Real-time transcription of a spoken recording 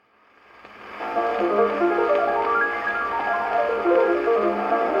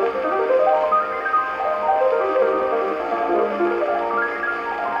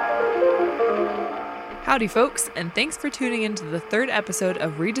Howdy, folks, and thanks for tuning in to the third episode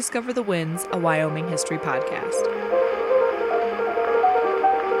of Rediscover the Winds, a Wyoming history podcast.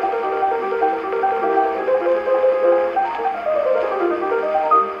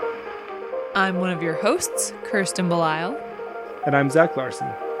 I'm one of your hosts, Kirsten Belisle. And I'm Zach Larson.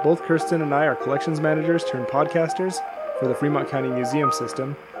 Both Kirsten and I are collections managers turned podcasters for the Fremont County Museum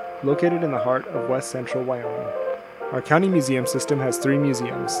System, located in the heart of west central Wyoming. Our county museum system has three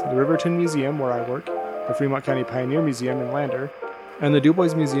museums: the Riverton Museum, where I work, the Fremont County Pioneer Museum in Lander, and the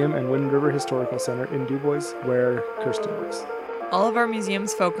DuBois Museum and Wind River Historical Center in DuBois, where Kirsten works. All of our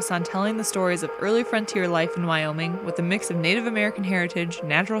museums focus on telling the stories of early frontier life in Wyoming with a mix of Native American heritage,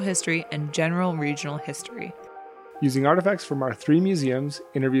 natural history, and general regional history. Using artifacts from our three museums,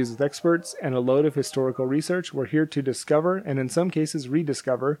 interviews with experts, and a load of historical research, we're here to discover, and in some cases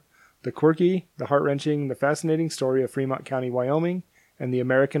rediscover, the quirky, the heart-wrenching, the fascinating story of Fremont County, Wyoming, and the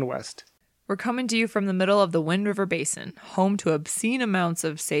American West. We're coming to you from the middle of the Wind River Basin, home to obscene amounts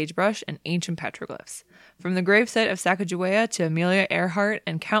of sagebrush and ancient petroglyphs. From the gravesite of Sacagawea to Amelia Earhart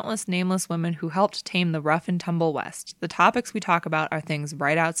and countless nameless women who helped tame the rough and tumble West, the topics we talk about are things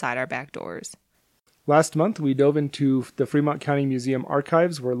right outside our back doors. Last month, we dove into the Fremont County Museum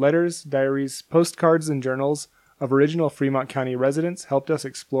archives where letters, diaries, postcards, and journals of original Fremont County residents helped us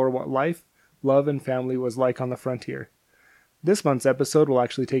explore what life, love, and family was like on the frontier. This month's episode will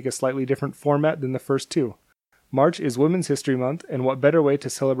actually take a slightly different format than the first two. March is Women's History Month, and what better way to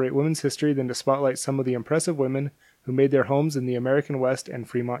celebrate women's history than to spotlight some of the impressive women who made their homes in the American West and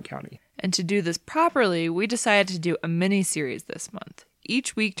Fremont County. And to do this properly, we decided to do a mini-series this month.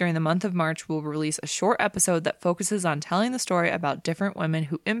 Each week during the month of March, we'll release a short episode that focuses on telling the story about different women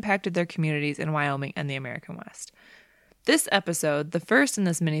who impacted their communities in Wyoming and the American West. This episode, the first in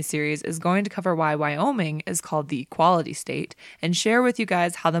this mini-series, is going to cover why Wyoming is called the Equality State and share with you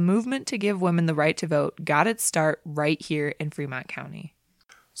guys how the movement to give women the right to vote got its start right here in Fremont County.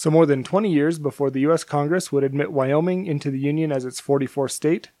 So more than 20 years before the U.S. Congress would admit Wyoming into the Union as its 44th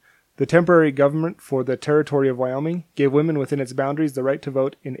state, the temporary government for the territory of Wyoming gave women within its boundaries the right to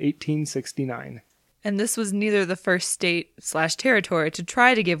vote in 1869. And this was neither the first state/territory to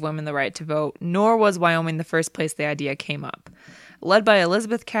try to give women the right to vote, nor was Wyoming the first place the idea came up. Led by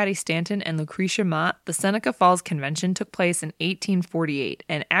Elizabeth Cady Stanton and Lucretia Mott, the Seneca Falls Convention took place in 1848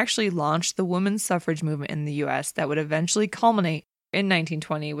 and actually launched the women's suffrage movement in the U.S. that would eventually culminate in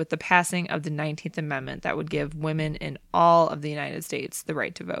 1920 with the passing of the 19th Amendment that would give women in all of the United States the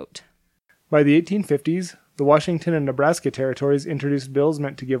right to vote. By the 1850s, the Washington and Nebraska territories introduced bills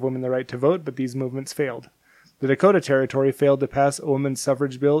meant to give women the right to vote, but these movements failed. The Dakota Territory failed to pass a women's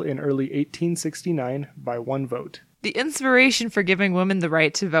suffrage bill in early 1869 by one vote. The inspiration for giving women the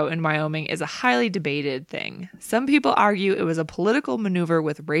right to vote in Wyoming is a highly debated thing. Some people argue it was a political maneuver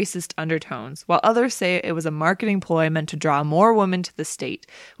with racist undertones, while others say it was a marketing ploy meant to draw more women to the state,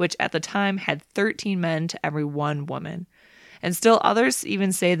 which at the time had 13 men to every one woman. And still others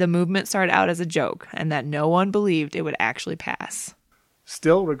even say the movement started out as a joke and that no one believed it would actually pass.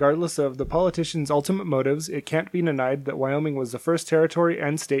 Still, regardless of the politicians' ultimate motives, it can't be denied that Wyoming was the first territory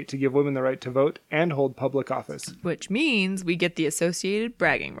and state to give women the right to vote and hold public office. Which means we get the associated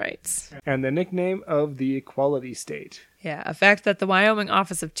bragging rights. And the nickname of the Equality State. Yeah, a fact that the Wyoming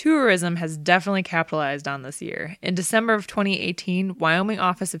Office of Tourism has definitely capitalized on this year. In December of 2018, Wyoming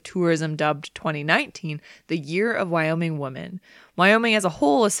Office of Tourism dubbed 2019 the Year of Wyoming Women. Wyoming as a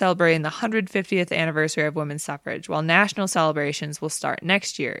whole is celebrating the 150th anniversary of women's suffrage, while national celebrations will start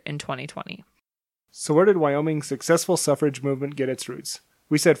next year in 2020. So where did Wyoming's successful suffrage movement get its roots?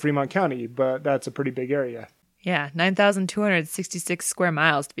 We said Fremont County, but that's a pretty big area. Yeah, 9,266 square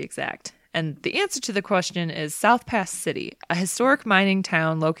miles to be exact. And the answer to the question is South Pass City, a historic mining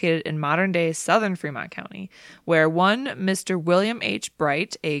town located in modern-day southern Fremont County, where one Mr. William H.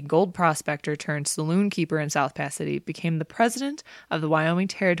 Bright, a gold prospector turned saloon keeper in South Pass City, became the president of the Wyoming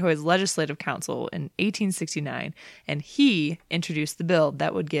Territory's Legislative Council in 1869, and he introduced the bill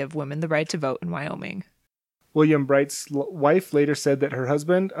that would give women the right to vote in Wyoming. William Bright's wife later said that her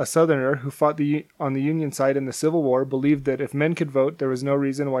husband, a Southerner who fought on the Union side in the Civil War, believed that if men could vote, there was no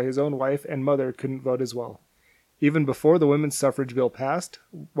reason why his own wife and mother couldn't vote as well. Even before the women's suffrage bill passed,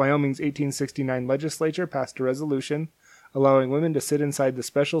 Wyoming's 1869 legislature passed a resolution allowing women to sit inside the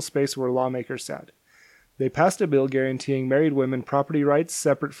special space where lawmakers sat. They passed a bill guaranteeing married women property rights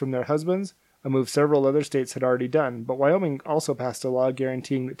separate from their husbands, a move several other states had already done, but Wyoming also passed a law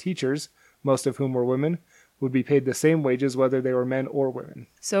guaranteeing that teachers, most of whom were women, would be paid the same wages whether they were men or women.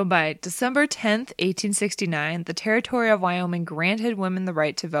 So by December 10th, 1869, the territory of Wyoming granted women the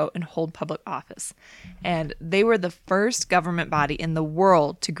right to vote and hold public office. And they were the first government body in the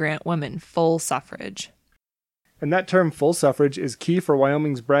world to grant women full suffrage. And that term, full suffrage, is key for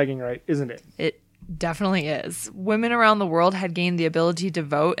Wyoming's bragging right, isn't it? It definitely is. Women around the world had gained the ability to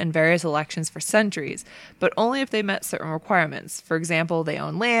vote in various elections for centuries, but only if they met certain requirements. For example, they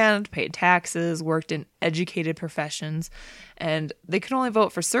owned land, paid taxes, worked in educated professions, and they could only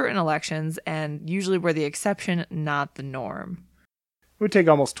vote for certain elections and usually were the exception, not the norm. It would take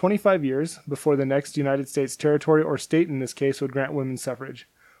almost 25 years before the next United States territory, or state in this case, would grant women's suffrage.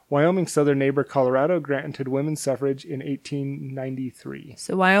 Wyoming's southern neighbor, Colorado, granted women's suffrage in 1893.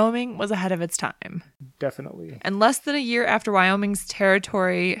 So Wyoming was ahead of its time. Definitely. And less than a year after Wyoming's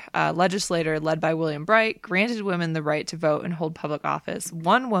territory legislator, led by William Bright, granted women the right to vote and hold public office,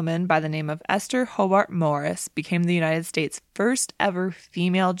 one woman by the name of Esther Hobart Morris became the United States' first ever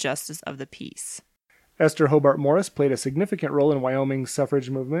female justice of the peace. Esther Hobart Morris played a significant role in Wyoming's suffrage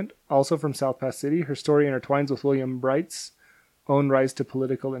movement. Also from South Pass City, her story intertwines with William Bright's own rise to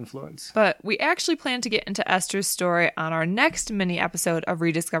political influence. But we actually plan to get into Esther's story on our next mini episode of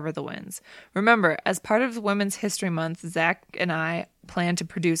Rediscover the Winds. Remember, as part of Women's History Month, Zach and I plan to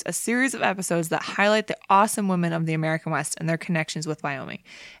produce a series of episodes that highlight the awesome women of the American West and their connections with Wyoming.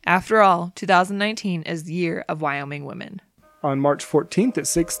 After all, 2019 is the year of Wyoming women. On March 14th at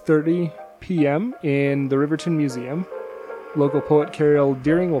 6:30 p.m. in the Riverton Museum, local poet Carol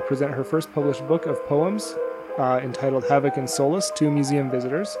Deering will present her first published book of poems entitled Havoc and Solace to museum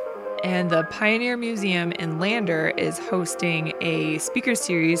visitors. And the Pioneer Museum in Lander is hosting a speaker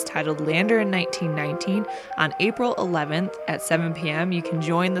series titled Lander in 1919 on April 11th at 7 p.m. You can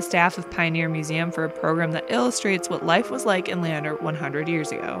join the staff of Pioneer Museum for a program that illustrates what life was like in Lander 100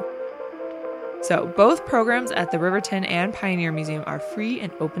 years ago. So both programs at the Riverton and Pioneer Museum are free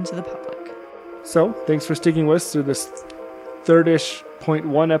and open to the public. So thanks for sticking with us through this third-ish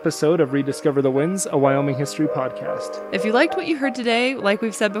 .1 episode of Rediscover the Winds, a Wyoming history podcast. If you liked what you heard today, like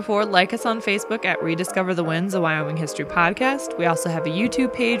we've said before, like us on Facebook at Rediscover the Winds, a Wyoming history podcast. We also have a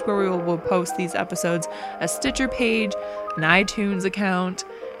YouTube page where we will post these episodes, a Stitcher page, an iTunes account.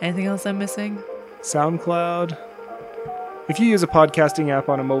 Anything else I'm missing? SoundCloud. If you use a podcasting app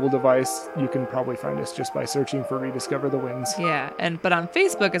on a mobile device, you can probably find us just by searching for Rediscover the Winds. Yeah, but on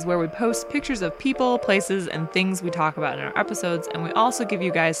Facebook is where we post pictures of people, places, and things we talk about in our episodes, and we also give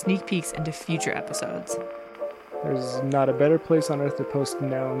you guys sneak peeks into future episodes. There's not a better place on earth to post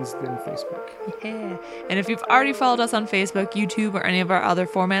nouns than Facebook. Yeah, and if you've already followed us on Facebook, YouTube, or any of our other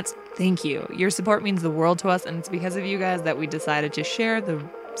formats, thank you. Your support means the world to us, and it's because of you guys that we decided to share the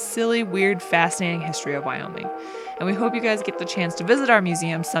silly, weird, fascinating history of Wyoming. And we hope you guys get the chance to visit our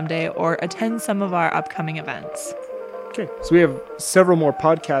museum someday or attend some of our upcoming events. Okay, so we have several more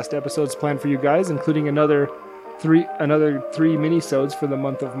podcast episodes planned for you guys, including another three mini-sodes for the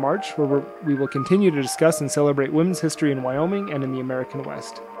month of March, where we will continue to discuss and celebrate women's history in Wyoming and in the American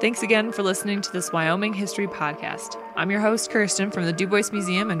West. Thanks again for listening to this Wyoming History Podcast. I'm your host, Kirsten, from the Du Bois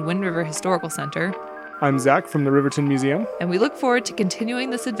Museum and Wind River Historical Center. I'm Zach from the Riverton Museum. And we look forward to continuing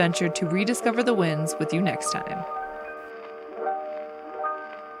this adventure to rediscover the winds with you next time.